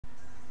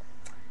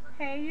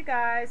Hey you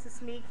guys, it's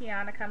me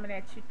Kianna coming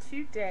at you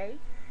today,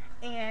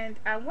 and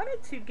I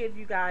wanted to give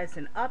you guys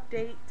an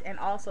update and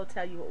also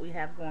tell you what we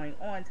have going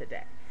on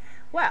today.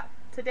 Well,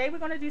 today we're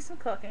going to do some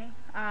cooking.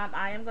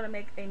 I am going to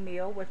make a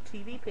meal with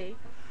TVP.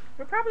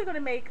 We're probably going to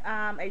make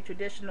a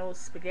traditional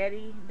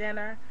spaghetti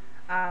dinner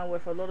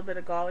with a little bit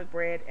of garlic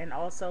bread and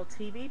also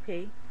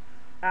TVP.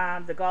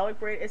 The garlic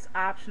bread is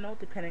optional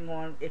depending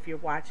on if you're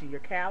watching your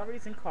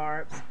calories and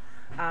carbs,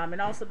 and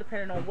also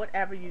depending on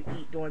whatever you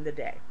eat during the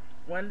day.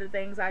 One of the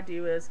things I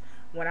do is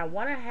when I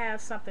want to have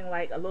something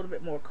like a little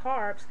bit more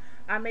carbs,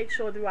 I make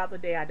sure throughout the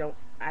day I don't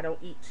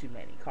eat too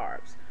many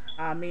carbs.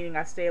 Meaning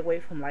I stay away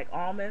from like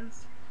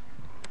almonds.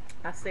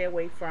 I stay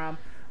away from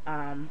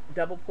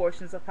double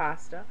portions of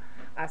pasta.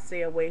 I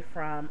stay away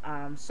from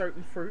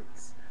certain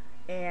fruits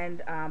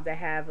and that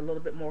have a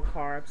little bit more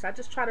carbs. I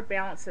just try to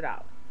balance it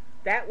out.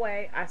 That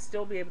way, I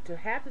still be able to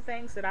have the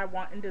things that I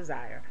want and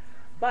desire,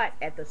 but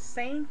at the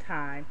same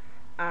time,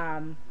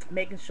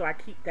 making sure I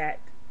keep that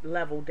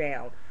level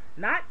down.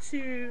 Not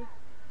to,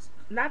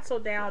 not so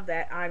down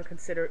that I'm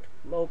considered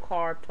low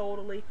carb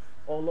totally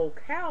or low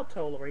cal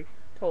totally,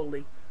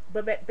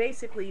 but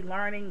basically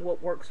learning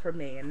what works for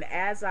me. And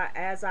as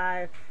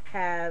I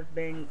have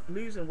been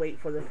losing weight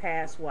for the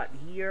past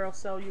year or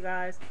so, you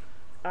guys,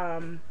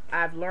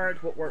 I've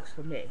learned what works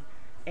for me,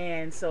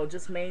 and so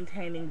just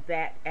maintaining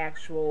that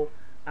actual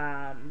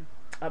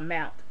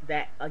amount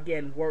that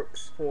again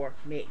works for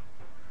me.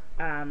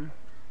 Um,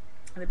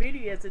 and the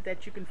beauty is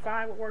that you can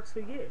find what works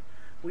for you.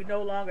 We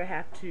no longer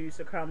have to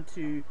succumb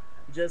to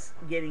just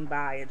getting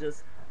by and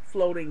just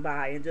floating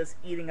by and just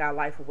eating our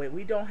life away.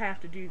 We don't have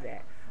to do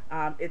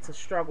that. It's a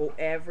struggle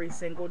every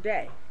single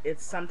day.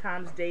 It's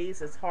sometimes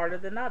days it's harder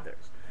than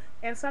others,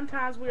 and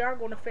sometimes we are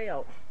going to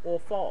fail or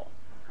fall.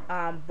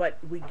 But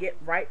we get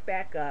right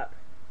back up,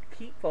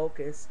 keep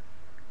focused,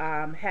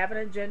 have an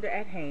agenda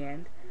at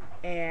hand,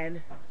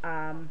 and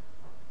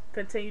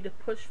continue to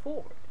push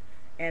forward.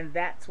 And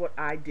that's what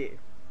I do,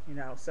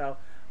 So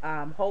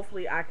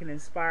hopefully I can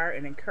inspire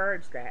and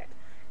encourage that,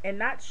 and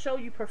not show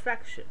you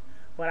perfection,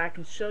 but I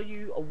can show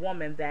you a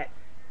woman that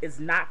is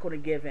not going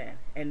to give in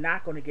and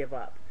not going to give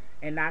up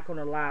and not going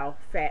to allow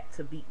fat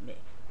to beat me.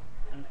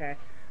 Okay,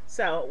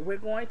 so we're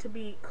going to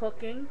be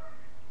cooking.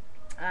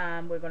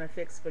 We're going to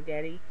fix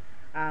spaghetti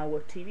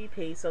with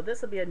TVP. So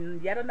this will be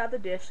yet another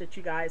dish that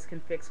you guys can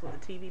fix with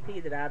the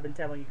TVP that I've been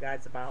telling you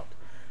guys about.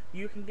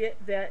 You can get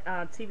that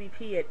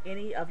TVP at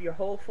any of your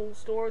Whole Food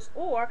stores,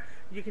 or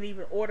you can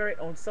even order it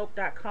on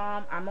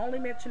soap.com. I'm only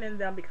mentioning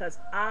them because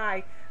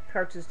I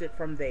purchased it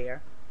from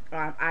there.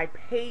 I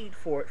paid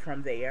for it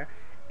from there,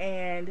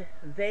 and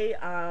they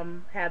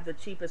have the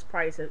cheapest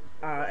price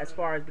as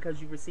far as because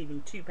you're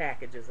receiving 2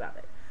 packages of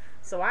it.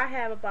 So I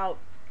have about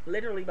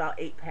literally about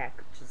 8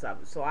 packages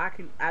of it. So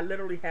I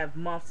literally have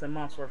months and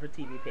months worth of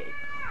TVP.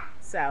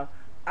 So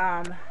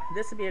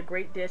this would be a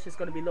great dish. It's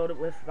going to be loaded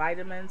with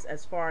vitamins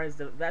as far as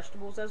the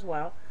vegetables as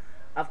well.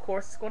 Of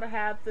course, it's going to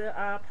have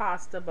the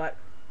pasta, but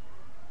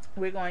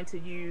we're going to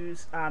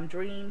use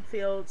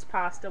Dreamfield's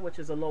pasta, which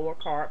is a lower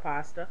carb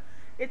pasta.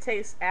 It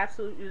tastes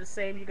absolutely the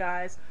same, you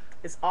guys.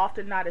 It's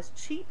often not as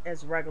cheap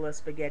as regular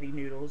spaghetti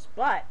noodles,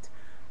 but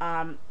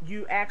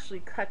you actually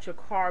cut your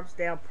carbs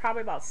down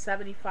probably about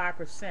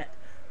 75%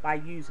 by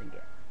using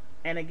it.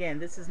 And again,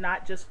 this is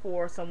not just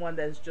for someone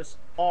that's just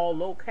all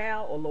low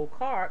cal or low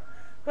carb,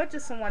 but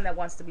just someone that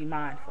wants to be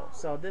mindful.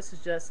 So this is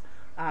just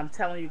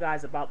telling you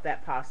guys about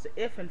that pasta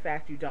if in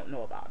fact you don't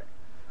know about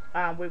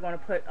it. We're going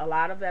to put a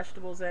lot of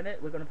vegetables in it.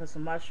 We're going to put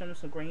some mushrooms,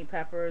 some green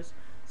peppers,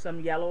 some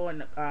yellow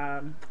and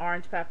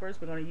orange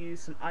peppers. We're going to use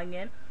some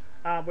onion.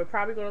 We're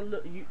probably going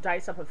to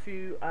dice up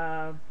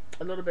a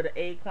little bit of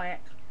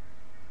eggplant.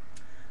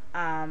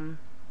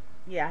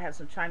 Yeah, I have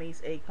some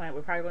Chinese eggplant.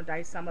 We're probably going to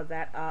dice some of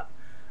that up.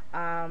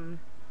 And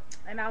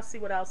I'll see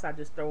what else I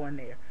just throw in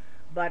there.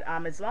 But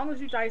as long as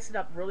you dice it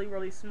up really,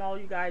 really small,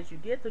 you guys, you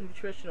get the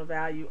nutritional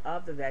value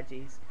of the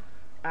veggies,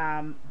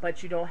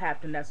 but you don't have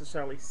to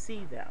necessarily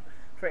see them.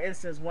 For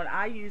instance, when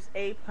I use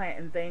eggplant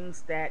and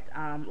things that,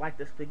 like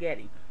the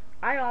spaghetti,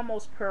 I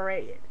almost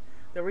puree it.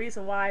 The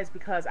reason why is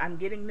because I'm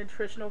getting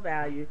nutritional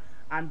value,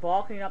 I'm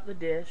bulking up the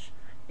dish,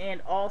 and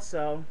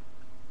also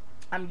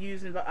I'm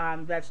using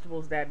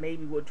vegetables that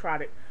maybe would try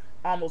to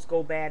almost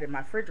go bad in my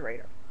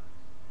refrigerator.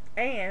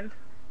 And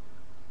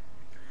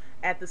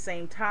at the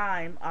same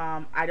time,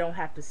 I don't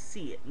have to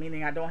see it,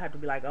 meaning I don't have to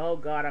be like, oh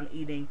God, I'm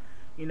eating,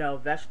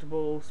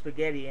 vegetable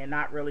spaghetti and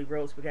not really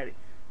real spaghetti.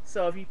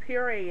 So if you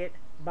puree it,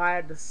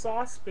 by the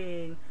sauce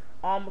being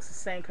almost the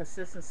same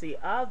consistency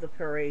of the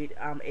pureed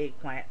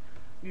eggplant,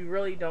 you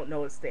really don't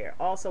know it's there.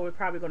 Also, we're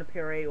probably going to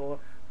puree or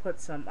put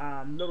some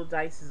little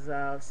dices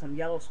of some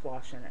yellow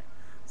squash in it.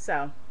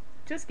 So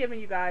just giving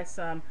you guys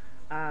some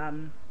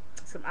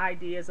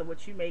ideas of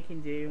what you may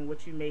can do and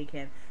what you may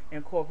can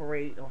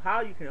incorporate, or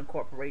how you can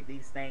incorporate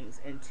these things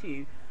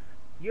into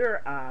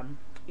your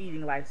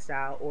eating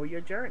lifestyle or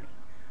your journey.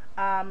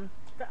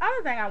 The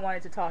other thing I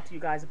wanted to talk to you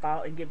guys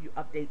about and give you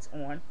updates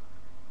on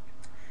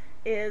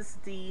is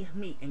the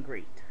meet and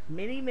greet.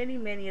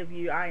 Many of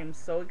you, I am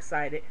so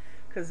excited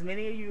because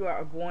many of you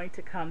are going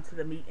to come to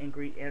the meet and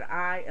greet, and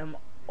I am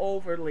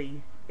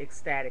overly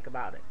ecstatic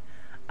about it.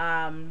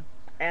 Um,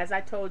 as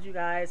I told you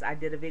guys, I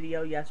did a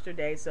video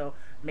yesterday, so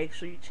make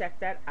sure you check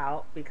that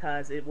out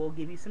because it will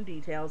give you some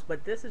details.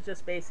 But this is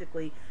just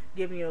basically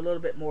giving you a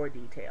little bit more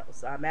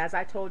details. As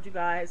I told you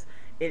guys,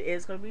 it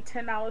is going to be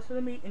 $10 for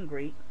the meet and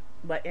greet.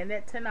 But in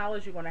that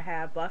 $10, you're going to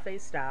have buffet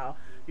style.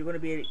 You're going to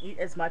be able to eat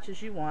as much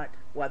as you want,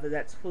 whether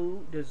that's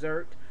food,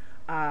 dessert,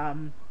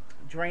 um,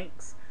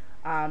 drinks.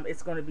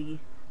 It's going to be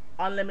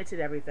unlimited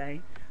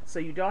everything. So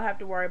you don't have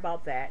to worry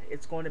about that.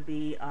 It's going to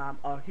be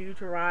a huge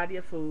variety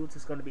of foods.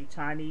 It's going to be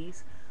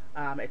Chinese,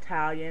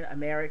 Italian,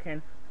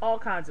 American, all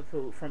kinds of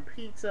food, from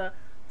pizza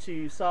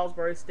to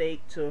Salisbury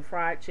steak to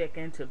fried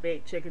chicken to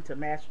baked chicken to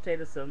mashed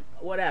potatoes to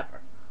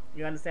whatever.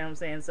 You understand what I'm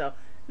saying? So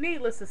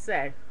needless to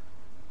say,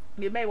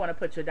 you may want to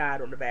put your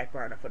diet on the back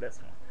burner for this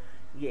one.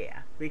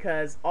 Yeah,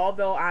 because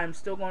although I'm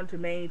still going to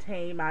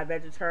maintain my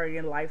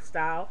vegetarian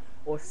lifestyle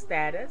or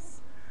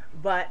status,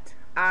 but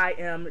I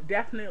am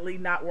definitely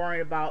not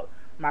worrying about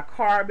my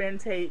carb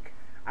intake.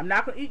 I'm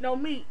not going to eat no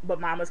meat, but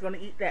mama's going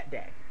to eat that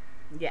day.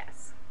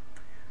 Yes.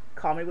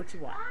 Call me what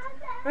you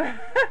want.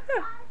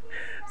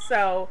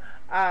 So,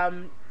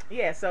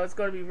 yeah, so it's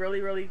going to be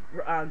really, really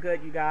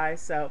good, you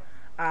guys. So,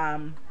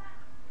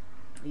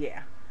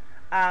 yeah.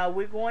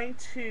 We're going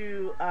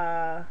to,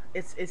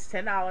 it's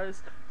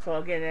 $10. So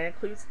again, that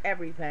includes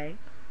everything.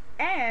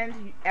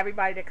 And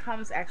everybody that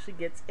comes actually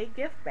gets a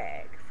gift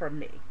bag from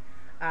me,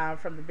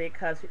 from the Big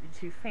Cuz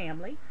 52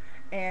 family.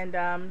 And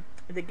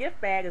the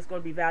gift bag is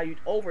going to be valued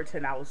over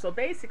 $10. So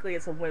basically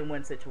it's a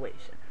win-win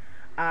situation.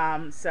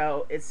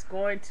 So it's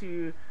going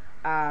to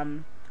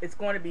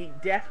be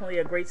definitely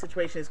a great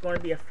situation. It's going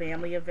to be a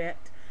family event.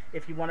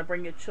 If you want to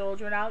bring your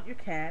children out, you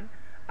can.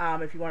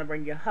 If you want to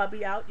bring your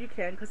hubby out, you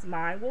can, because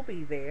mine will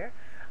be there.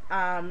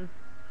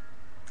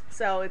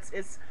 So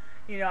it's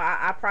you know,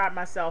 I pride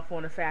myself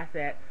on the fact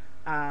that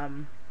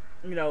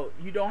you know,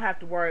 you don't have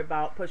to worry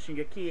about pushing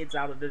your kids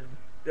out of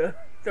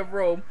the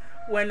room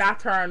when I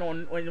turn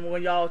on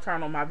when y'all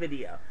turn on my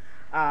video,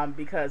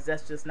 because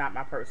that's just not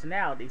my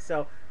personality.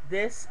 So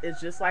this is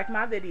just like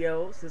my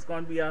videos. It's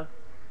going to be a,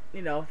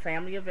 you know,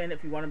 family event.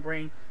 If you want to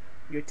bring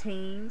your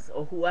teens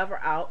or whoever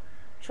out,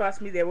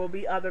 trust me, there will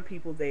be other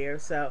people there.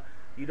 So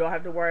you don't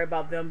have to worry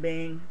about them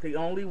being the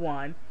only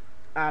one.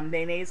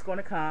 Nene's going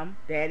to come.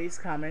 Daddy's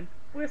coming.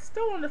 We're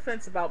still on the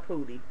fence about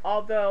Pootie.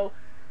 Although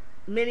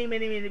many,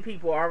 many, many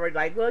people are already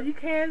like, well, you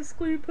can't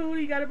exclude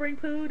Pootie. You got to bring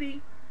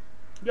Pootie.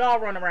 Y'all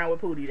run around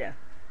with Pootie then.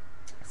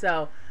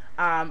 So,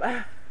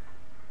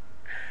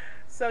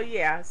 so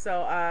yeah.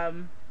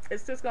 So,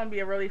 it's just going to be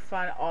a really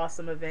fun,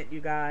 awesome event,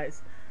 you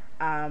guys.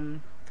 I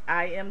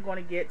am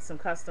going to get some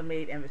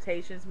custom-made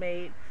invitations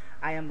made.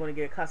 I am going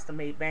to get a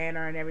custom-made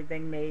banner and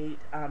everything made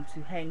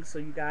to hang, so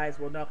you guys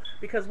will know,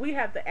 because we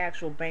have the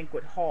actual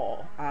banquet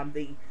hall,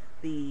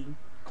 the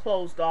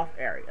closed-off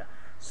area.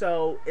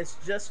 So it's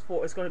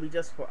going to be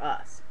just for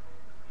us.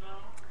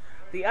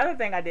 The other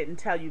thing I didn't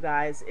tell you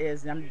guys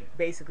is, and I'm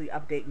basically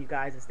updating you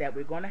guys, is that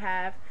we're going to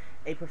have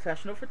a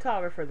professional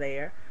photographer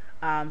there.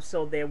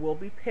 So there will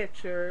be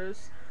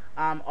pictures,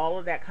 all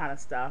of that kind of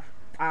stuff.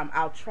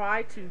 I'll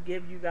try to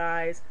give you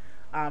guys,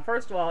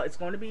 first of all, it's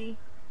going to be,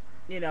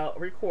 you know,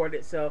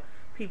 recorded, so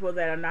people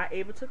that are not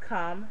able to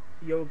come,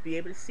 you'll be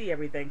able to see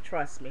everything,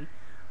 trust me.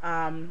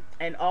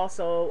 And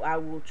also I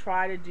will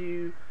try to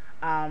do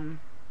some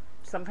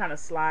kind of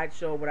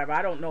slideshow or whatever.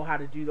 I don't know how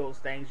to do those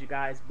things, you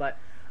guys, but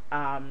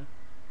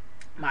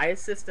my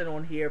assistant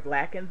on here,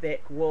 Black and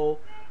Thick, will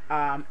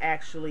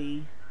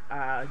actually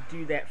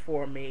do that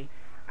for me.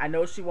 I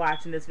know she's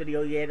watching this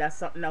video. Yeah, that's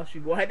something else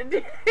you're going to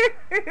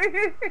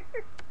do.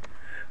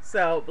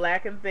 So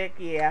Black and Thick,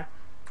 yeah,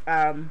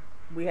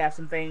 we have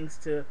some things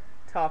to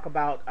talk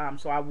about,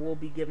 so I will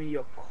be giving you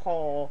a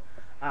call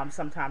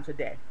sometime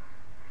today.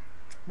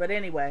 But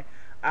anyway,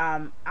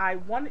 I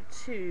wanted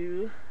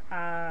to,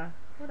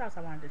 what else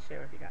I wanted to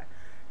share with you guys?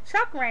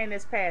 Chuck ran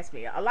this past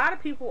me. A lot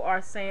of people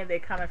are saying they're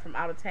coming from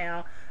out of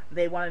town.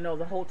 They want to know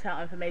the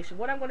hotel information.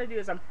 What I'm going to do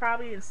is, I'm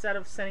probably, instead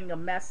of sending a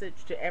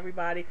message to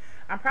everybody,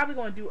 I'm probably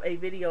going to do a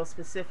video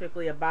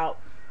specifically about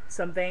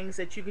some things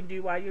that you can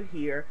do while you're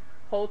here.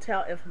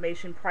 Hotel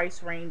information,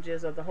 price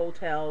ranges of the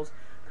hotels.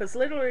 Because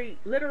literally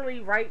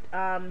right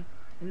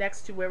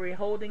next to where we're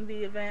holding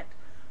the event,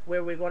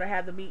 where we're going to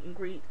have the meet and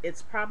greet,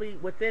 it's probably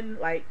within,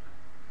 like,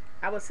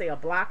 I would say a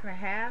block and a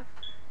half,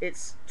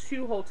 it's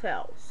 2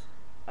 hotels.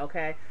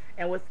 Okay,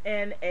 and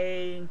within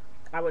a,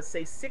 I would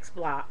say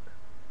 6-block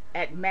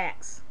at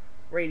max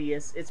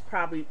radius, it's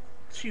probably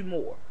 2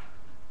 more.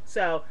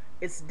 So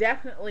it's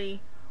definitely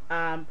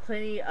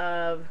plenty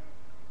of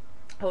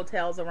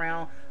hotels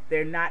around.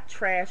 They're not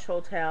trash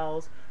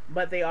hotels,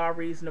 but they are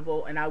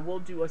reasonable, and I will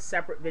do a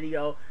separate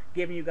video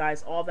giving you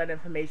guys all that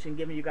information,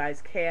 giving you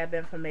guys cab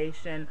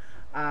information.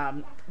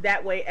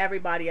 That way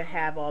everybody will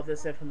have all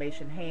this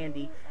information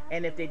handy,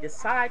 and if they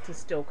decide to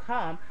still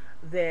come,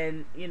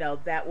 then, you know,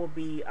 that will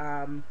be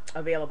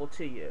available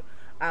to you.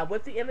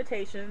 With the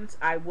invitations,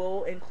 I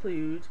will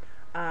include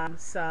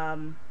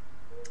some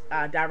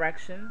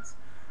directions.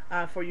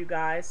 for you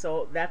guys.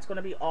 So that's going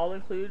to be all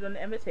included in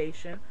the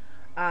invitation.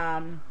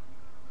 Um,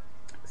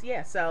 so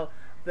yeah, so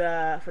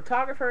the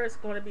photographer is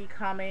going to be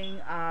coming.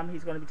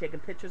 He's going to be taking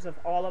pictures of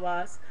all of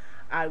us.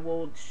 I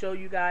will show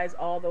you guys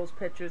all those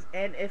pictures,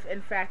 and if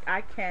in fact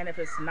I can, if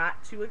it's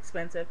not too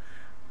expensive,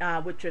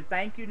 with your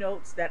thank you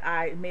notes that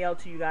I mailed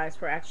to you guys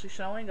for actually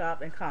showing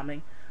up and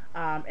coming,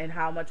 and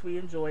how much we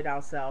enjoyed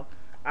ourselves,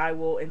 I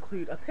will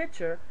include a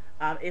picture.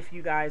 If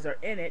you guys are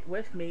in it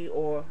with me,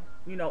 or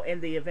in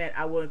the event,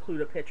 I will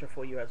include a picture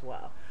for you as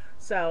well.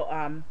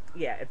 So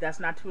yeah, if that's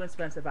not too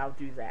expensive, I'll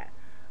do that.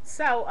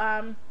 So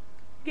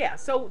yeah,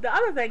 so the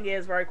other thing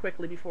is, very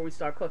quickly before we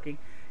start cooking,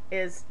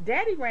 is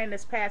Daddy ran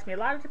this past me. A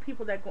lot of the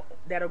people that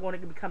are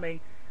going to be coming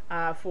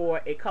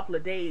for a couple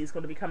of days,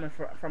 going to be coming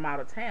from out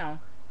of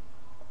town,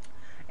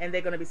 and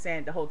they're going to be staying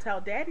at the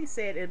hotel. Daddy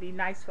said it'd be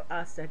nice for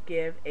us to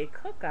give a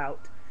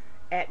cookout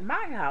at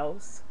my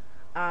house,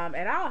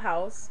 at our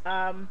house,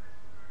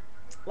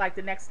 like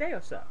the next day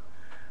or so.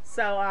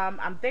 So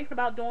I'm thinking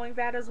about doing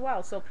that as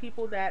well. So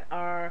people that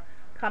are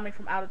coming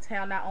from out of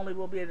town not only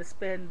will be able to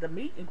spend the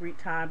meet and greet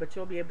time, but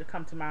you'll be able to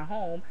come to my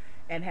home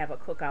and have a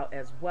cookout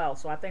as well.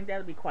 So I think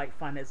that'll be quite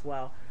fun as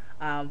well.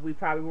 We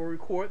probably will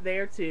record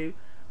there too.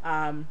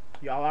 Y'all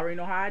already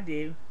know how I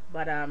do,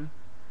 but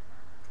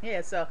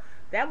yeah. So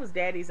that was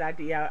Daddy's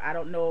idea. I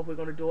don't know if we're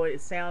gonna do it.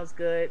 It sounds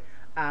good.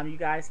 You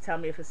guys tell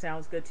me if it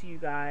sounds good to you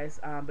guys.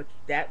 But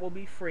that will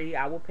be free.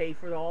 I will pay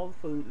for all the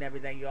food and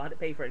everything. You don't have to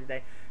pay for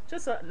anything.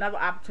 Just another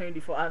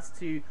opportunity for us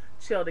to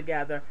chill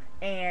together.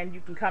 And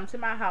you can come to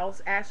my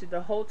house. Actually,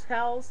 the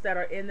hotels that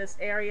are in this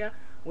area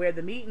where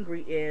the meet and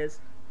greet is,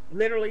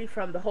 literally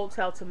from the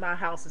hotel to my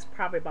house is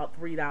probably about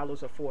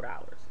 $3 or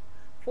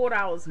 $4.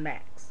 $4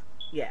 max.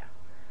 Yeah.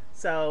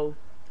 So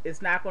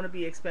it's not going to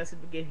be expensive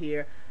to get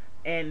here.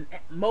 And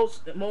more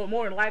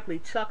than likely,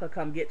 Chuck will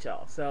come get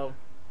y'all. So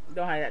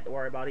don't have that to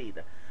worry about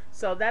either.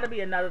 So that'll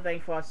be another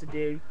thing for us to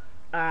do.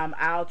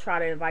 I'll try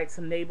to invite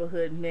some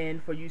neighborhood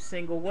men for you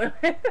single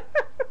women.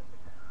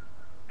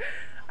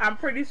 I'm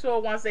pretty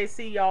sure once they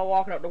see y'all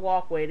walking up the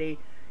walkway,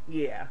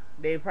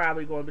 they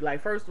probably going to be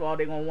like, first of all,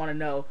 they're going to want to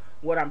know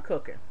what I'm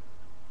cooking.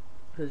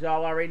 Because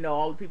y'all already know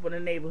all the people in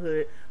the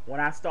neighborhood, when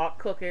I start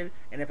cooking,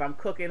 and if I'm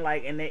cooking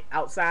like in the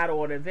outside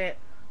or an event,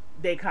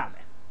 they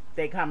coming.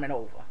 They coming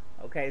over.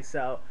 Okay,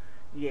 so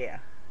yeah.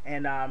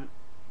 And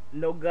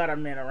no gutter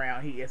men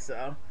around here,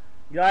 so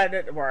y'all have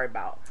that to worry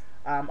about.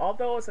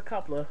 Although it's a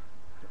couple of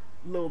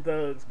little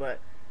thugs, but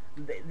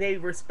they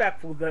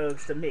respectful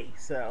thugs to me,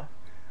 so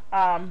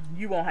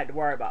you won't have to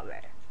worry about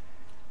that.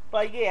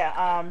 But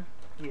yeah,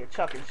 yeah,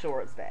 Chuck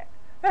ensures that.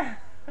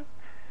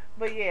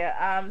 But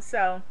yeah,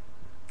 so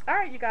all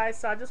right, you guys.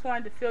 So I just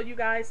wanted to fill you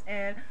guys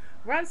in,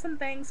 run some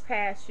things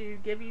past you,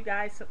 give you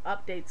guys some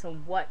updates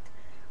on what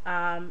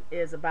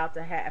is about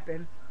to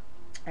happen,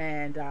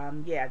 and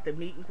yeah, the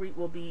meet and greet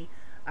will be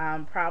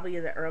probably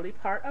in the early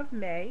part of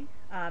May.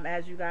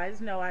 As you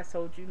guys know, I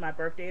told you my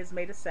birthday is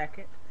May the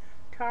 2nd.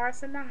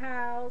 Taurus in the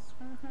house.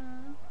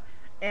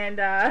 And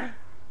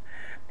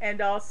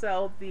and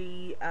also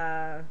the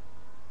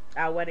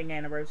our wedding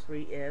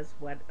anniversary is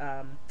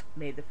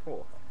May the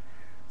 4th.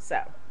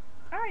 So,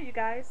 alright you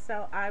guys,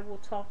 so I will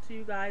talk to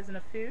you guys in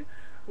a few.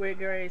 We're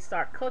going to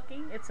start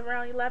cooking. It's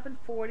around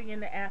 11:40 in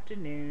the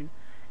afternoon,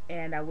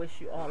 and I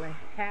wish you all a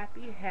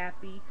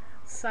happy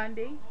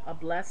Sunday, a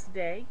blessed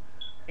day,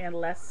 and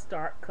let's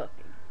start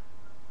cooking.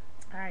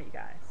 Alright you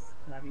guys,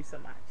 love you so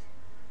much.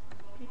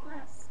 Be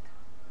blessed.